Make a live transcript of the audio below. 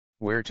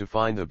Where to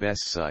find the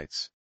best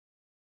sites.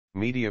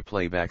 Media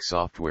playback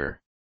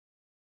software.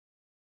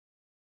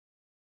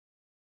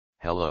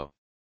 Hello.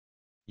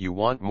 You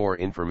want more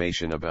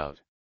information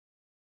about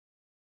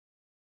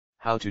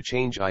how to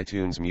change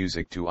iTunes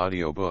Music to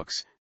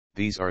audiobooks?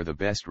 These are the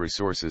best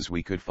resources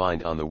we could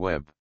find on the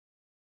web.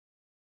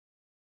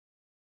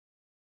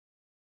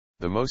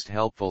 The most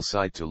helpful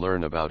site to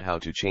learn about how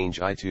to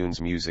change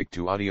iTunes Music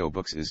to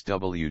audiobooks is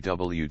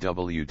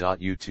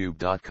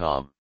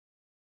www.youtube.com.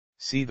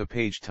 See the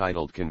page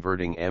titled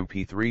Converting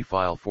MP3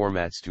 file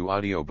formats to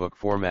audiobook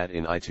format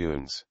in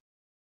iTunes.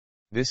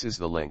 This is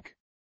the link.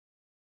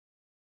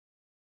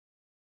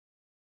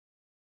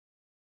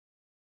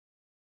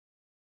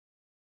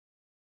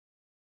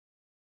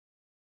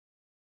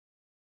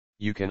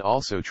 You can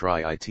also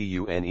try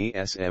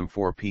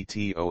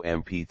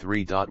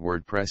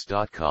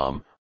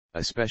itunesm4ptomp3.wordpress.com,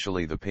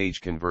 especially the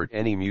page Convert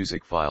any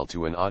music file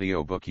to an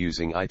audiobook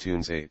using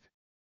iTunes 8.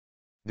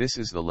 This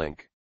is the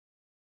link.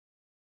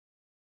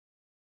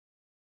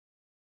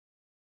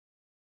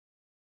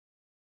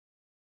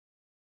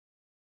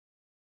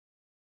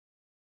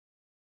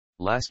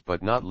 Last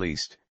but not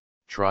least,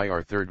 try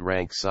our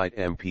third-rank site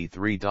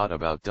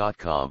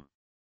mp3.about.com.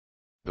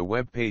 The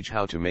web page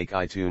How to make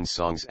iTunes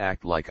songs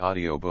act like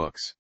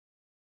audiobooks.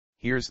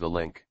 Here's the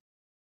link.